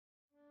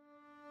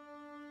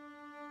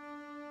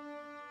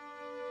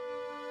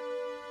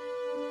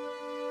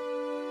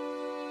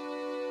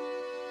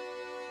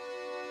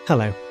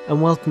Hello,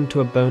 and welcome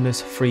to a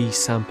bonus free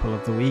sample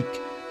of the week.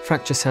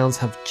 Fracture Sounds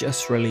have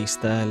just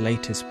released their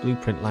latest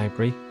blueprint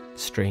library,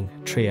 String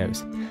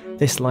Trios.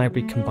 This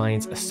library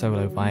combines a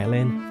solo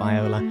violin,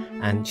 viola,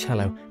 and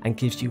cello and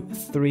gives you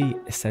 3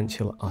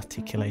 essential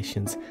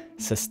articulations: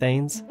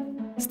 sustains,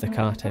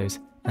 staccatos,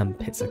 and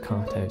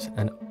pizzicatos,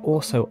 and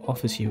also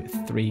offers you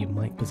 3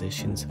 mic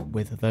positions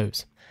with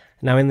those.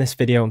 Now in this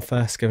video I'm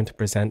first going to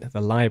present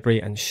the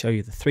library and show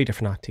you the 3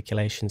 different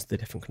articulations, the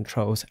different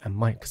controls and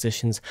mic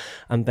positions.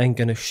 I'm then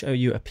going to show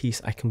you a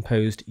piece I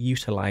composed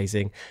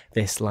utilizing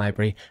this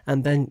library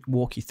and then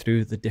walk you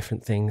through the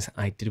different things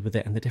I did with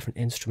it and the different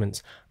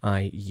instruments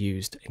I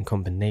used in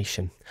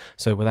combination.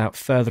 So without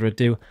further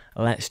ado,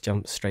 let's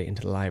jump straight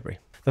into the library.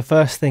 The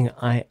first thing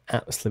I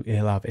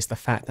absolutely love is the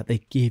fact that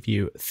they give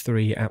you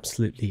 3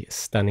 absolutely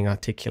stunning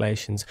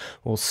articulations.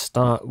 We'll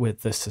start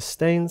with the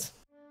sustains.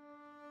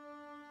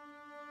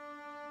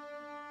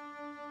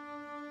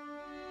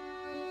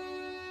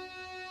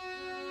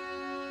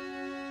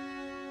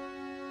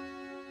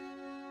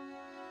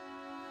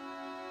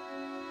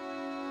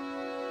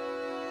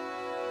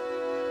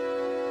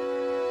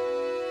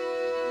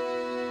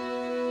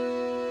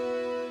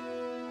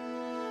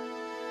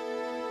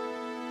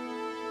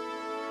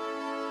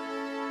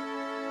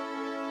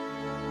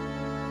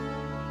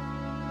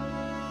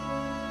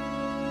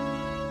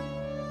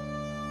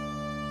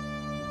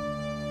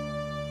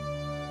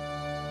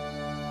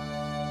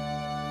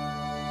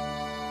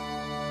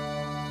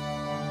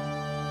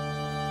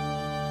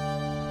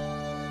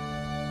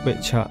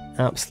 Which are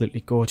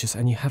absolutely gorgeous,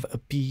 and you have a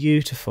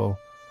beautiful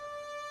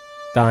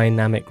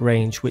dynamic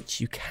range which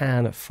you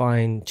can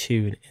fine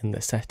tune in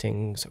the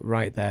settings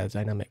right there,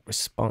 dynamic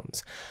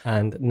response.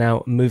 And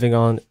now moving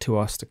on to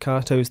our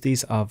staccatos,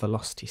 these are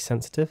velocity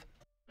sensitive.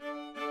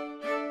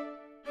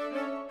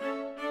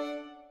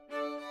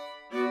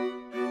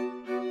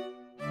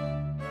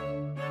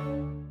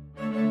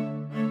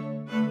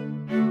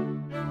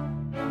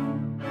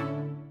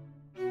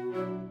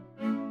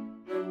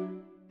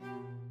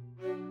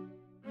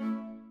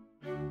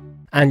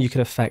 And you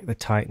can affect the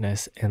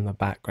tightness in the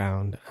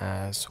background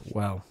as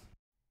well,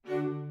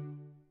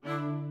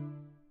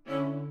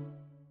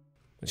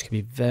 which can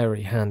be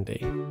very handy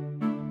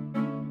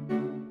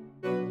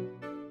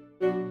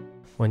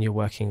when you're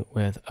working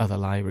with other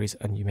libraries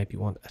and you maybe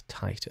want a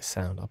tighter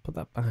sound. I'll put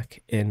that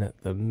back in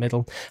the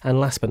middle. And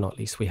last but not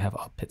least, we have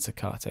our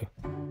pizzicato.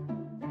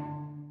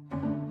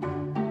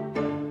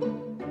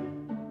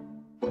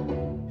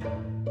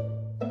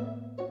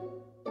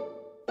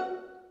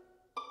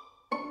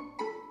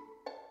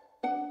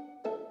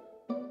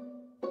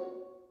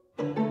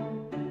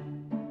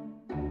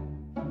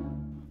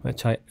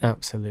 Which I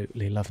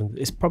absolutely love, and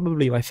it's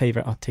probably my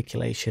favourite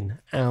articulation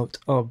out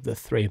of the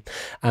 3,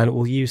 and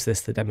we'll use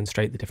this to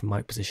demonstrate the different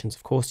mic positions.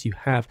 Of course you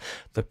have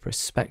the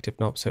perspective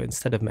knob, so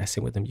instead of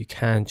messing with them you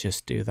can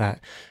just do that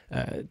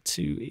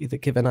to either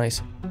give a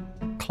nice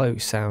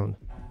close sound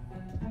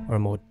or a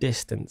more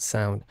distant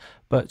sound,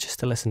 but just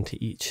to listen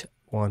to each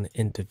one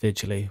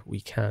individually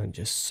we can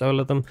just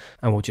solo them,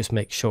 and we'll just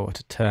make sure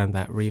to turn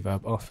that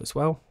reverb off as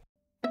well.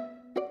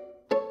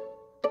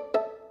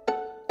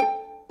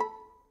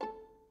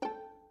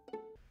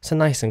 So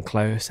nice and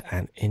close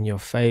and in your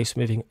face.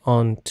 Moving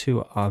on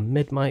to our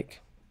mid mic.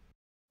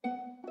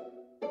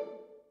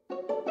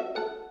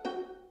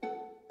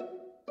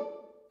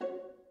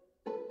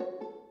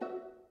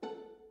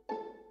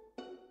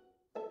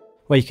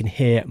 Where you can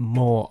hear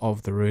more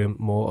of the room,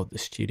 more of the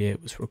studio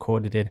it was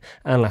recorded in.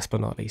 And last but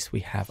not least,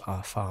 we have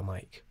our far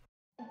mic.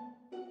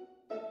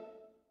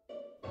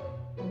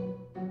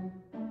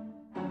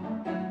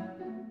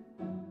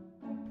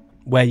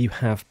 Where you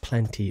have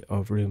plenty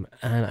of room,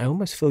 and I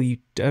almost feel you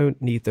don't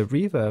need the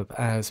reverb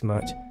as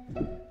much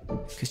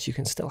because you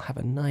can still have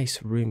a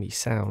nice roomy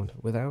sound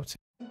without it.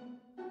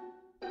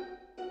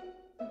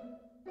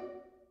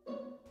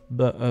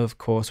 But of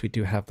course we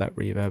do have that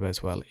reverb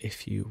as well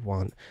if you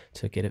want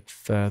to get it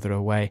further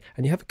away,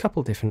 and you have a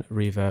couple different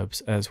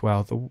reverbs as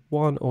well. The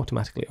one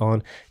automatically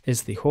on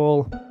is the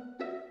hall,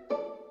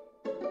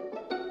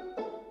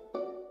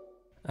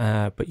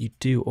 but you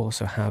do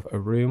also have a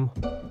room.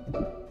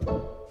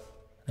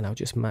 And I'll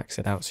just max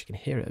it out so you can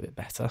hear it a bit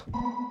better.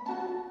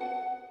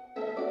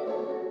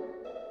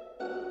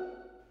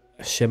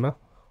 A shimmer.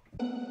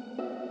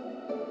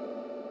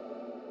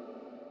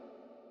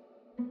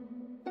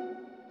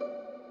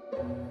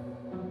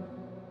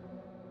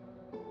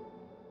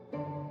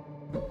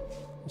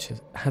 Which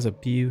has a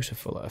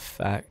beautiful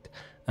effect.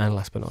 And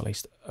last but not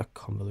least, a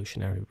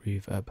convolutionary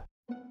reverb.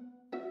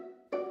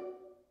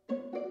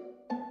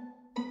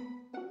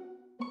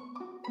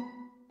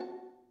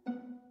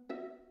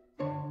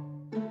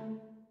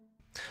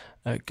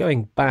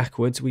 Going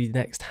backwards, we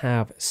next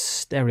have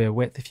stereo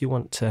width. If you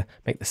want to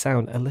make the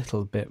sound a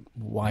little bit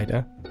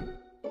wider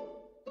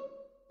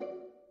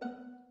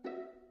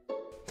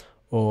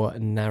or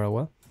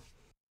narrower.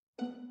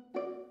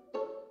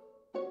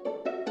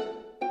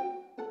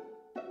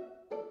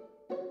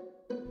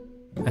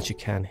 As you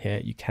can hear,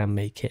 you can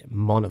make it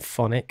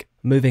monophonic.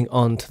 Moving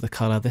on to the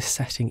color, this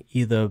setting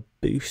either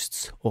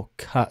boosts or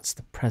cuts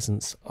the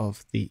presence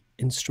of the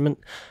instrument.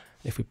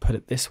 If we put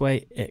it this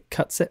way, it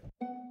cuts it.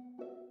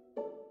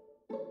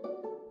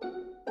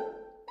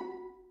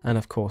 And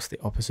of course the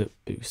opposite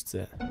boosts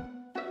it.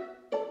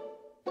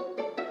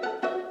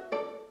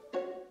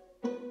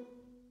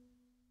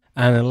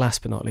 And then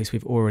last but not least,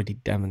 we've already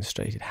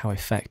demonstrated how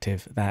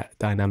effective that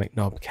dynamic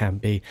knob can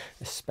be,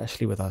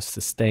 especially with our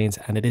sustains,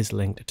 and it is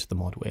linked to the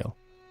mod wheel.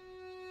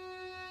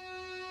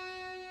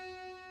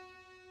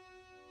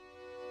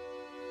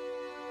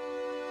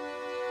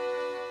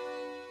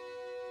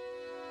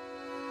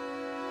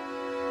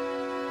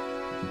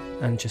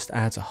 And just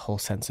adds a whole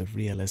sense of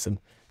realism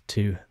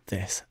to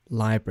this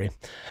library.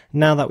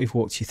 Now that we've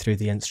walked you through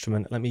the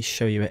instrument, let me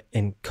show you it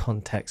in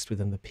context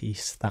within the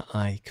piece that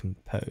I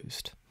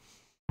composed.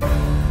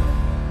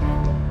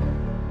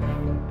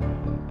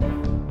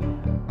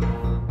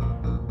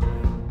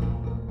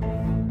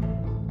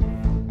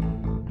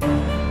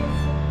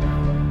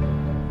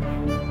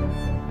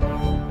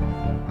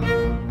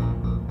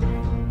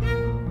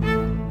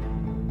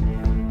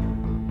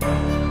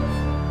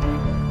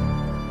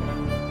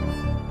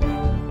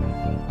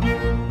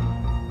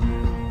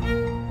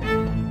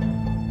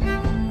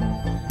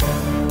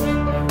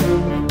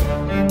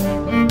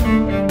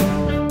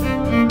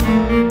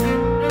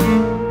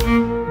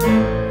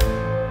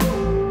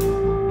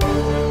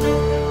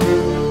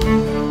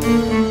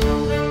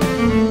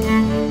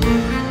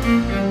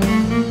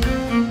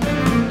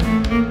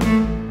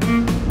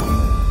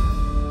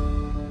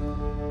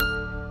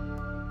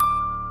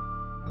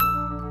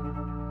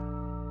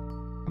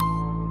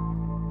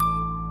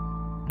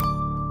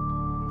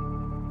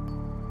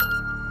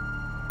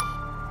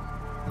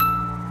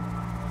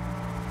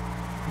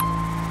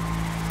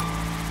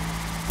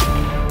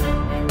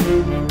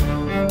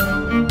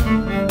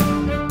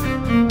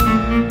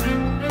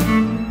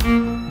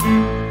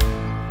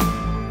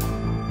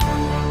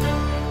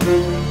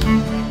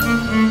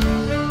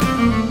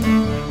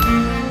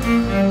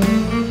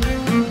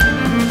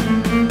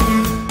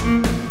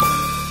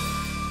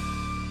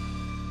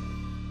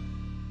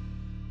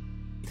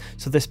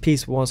 So this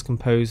piece was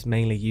composed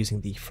mainly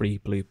using the free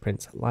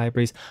Blueprint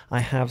libraries. I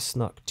have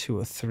snuck 2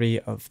 or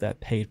 3 of their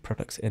paid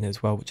products in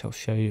as well, which I'll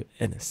show you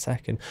in a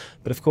second.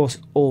 But of course,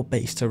 all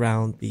based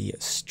around the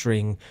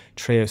string,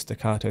 trio,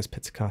 staccatos,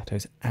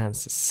 pizzicatos, and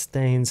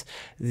sustains.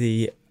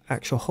 The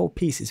actual whole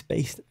piece is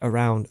based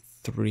around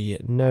 3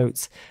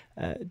 notes: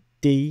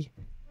 D,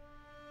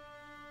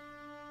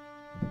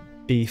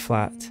 B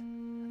flat,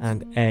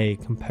 and A,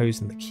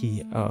 composed in the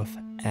key of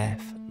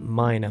F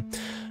minor.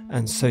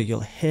 And so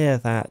you'll hear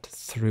that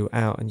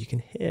throughout, and you can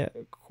hear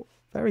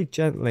very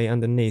gently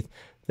underneath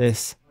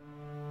this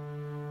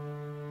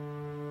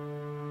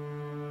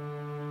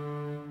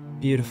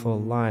beautiful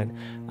line.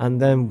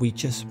 And then we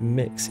just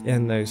mix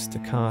in those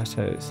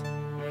staccatos,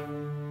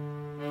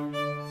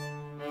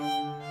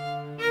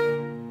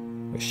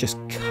 which just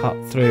cut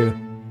through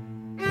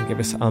and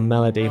give us our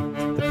melody.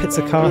 The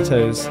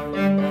pizzicatos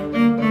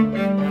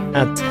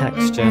add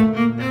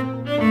texture.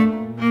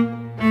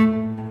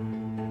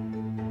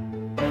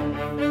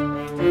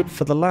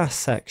 For the last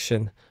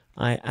section,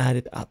 I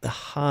added up the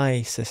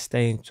high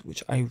sustains,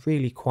 which I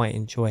really quite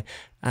enjoy.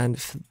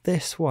 And for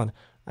this one,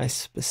 I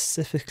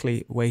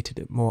specifically weighted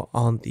it more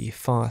on the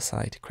far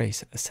side to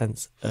create a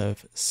sense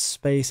of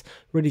space.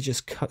 Really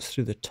just cuts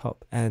through the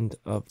top end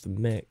of the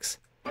mix.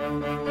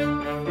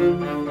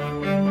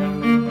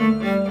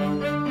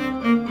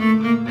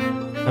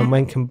 And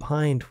when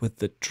combined with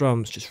the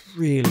drums, just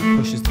really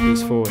pushes the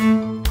piece forward.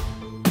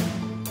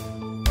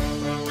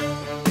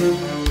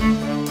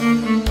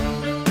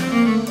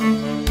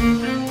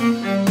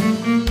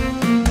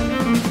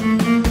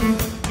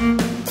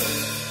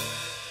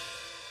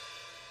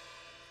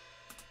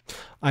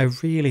 I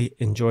really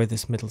enjoy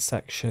this middle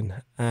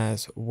section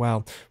as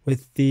well.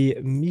 With the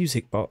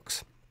music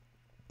box,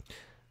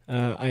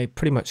 I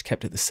pretty much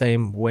kept it the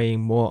same,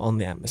 weighing more on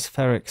the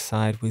atmospheric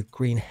side with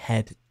green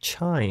head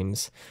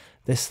chimes.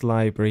 This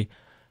library,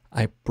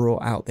 I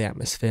brought out the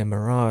atmosphere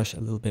mirage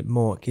a little bit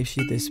more. It gives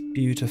you this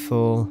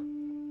beautiful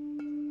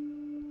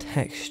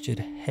textured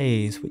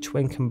haze, which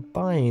when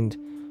combined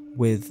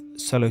with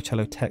Solo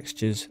Cello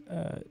Textures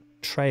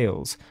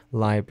Trails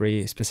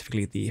library,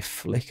 specifically the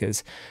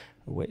flickers,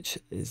 which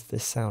is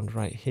this sound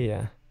right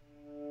here,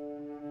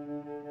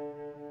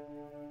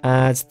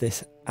 adds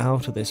this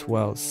out of this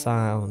world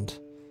sound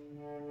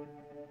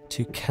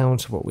to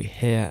counter what we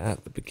hear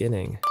at the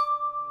beginning.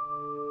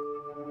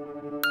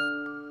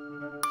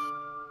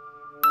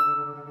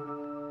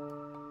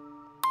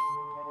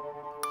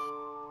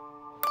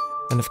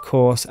 And of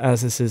course,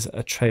 as this is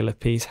a trailer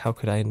piece, how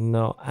could I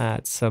not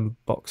add some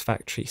Box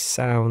Factory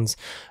sounds?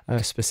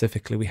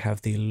 Specifically, we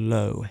have the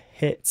low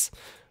hits.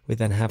 We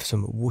then have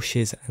some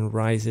whooshes and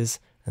rises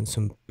and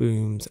some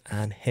booms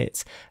and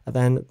hits. And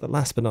then,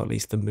 last but not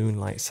least, the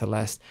Moonlight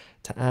Celeste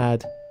to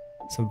add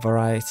some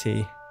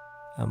variety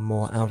and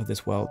more out of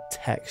this world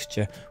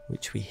texture,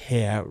 which we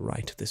hear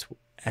right at this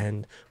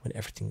end when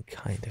everything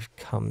kind of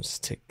comes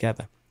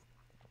together.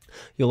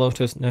 You'll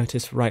also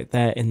notice right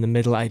there in the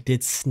middle, I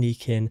did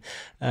sneak in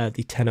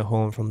the tenor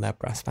horn from their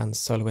brass band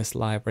soloist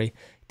library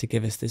to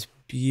give us this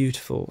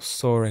beautiful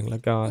soaring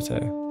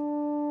legato.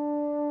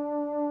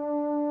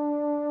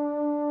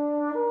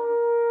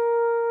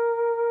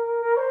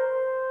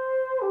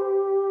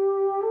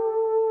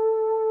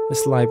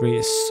 This library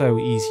is so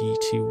easy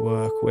to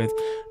work with,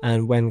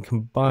 and when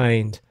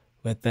combined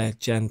with their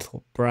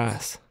gentle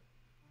brass,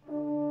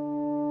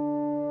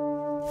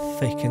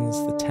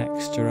 thickens the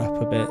texture up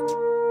a bit.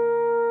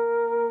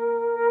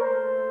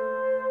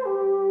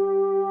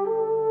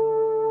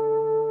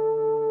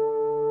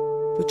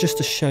 But just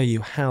to show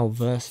you how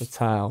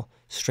versatile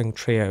string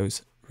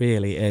trios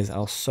really is,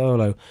 I'll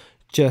solo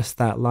just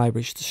that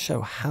library just to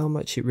show how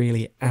much it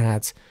really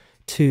adds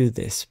to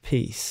this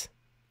piece.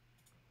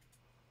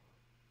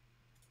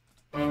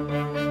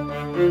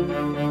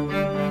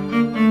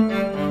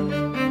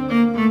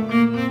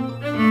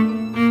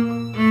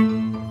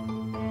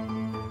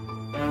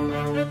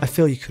 I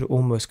feel you could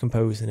almost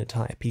compose an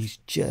entire piece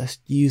just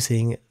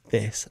using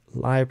this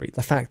library.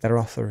 The fact that they're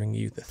offering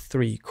you the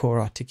 3 core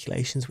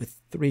articulations with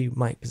 3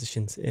 mic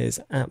positions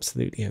is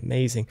absolutely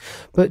amazing.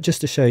 But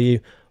just to show you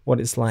what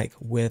it's like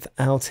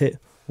without it,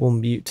 we'll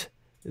mute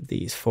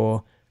these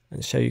 4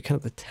 and show you kind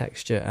of the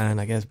texture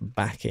and I guess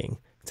backing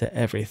to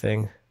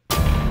everything.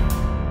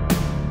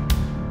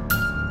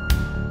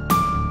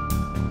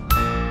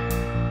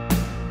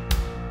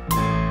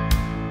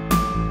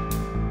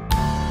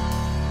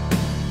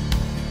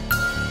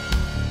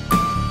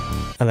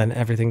 And then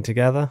everything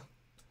together.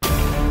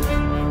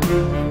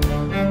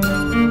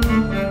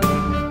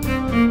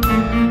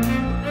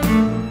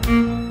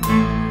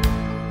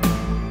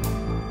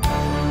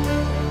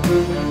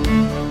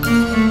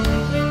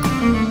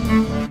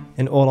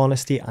 In all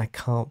honesty, I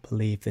can't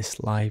believe this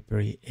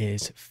library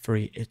is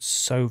free. It's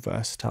so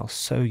versatile,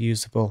 so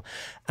usable,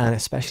 and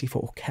especially for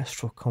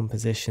orchestral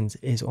compositions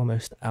is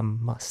almost a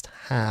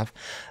must-have,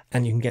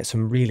 and you can get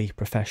some really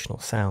professional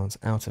sounds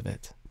out of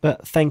it.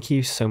 But thank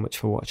you so much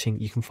for watching.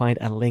 You can find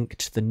a link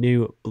to the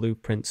new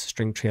Blueprints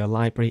string trio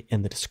library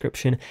in the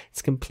description.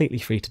 It's completely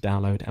free to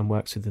download and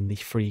works within the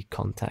free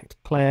Kontakt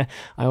player.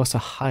 I also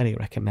highly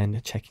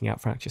recommend checking out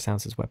Fracture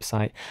Sounds'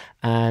 website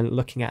and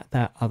looking at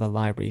their other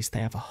libraries. They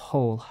have a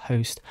whole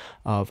host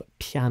of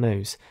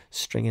pianos,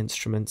 string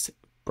instruments,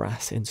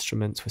 brass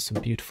instruments with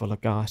some beautiful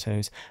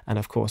legatos, and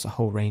of course a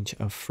whole range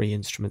of free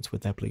instruments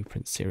with their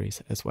Blueprint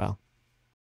series as well.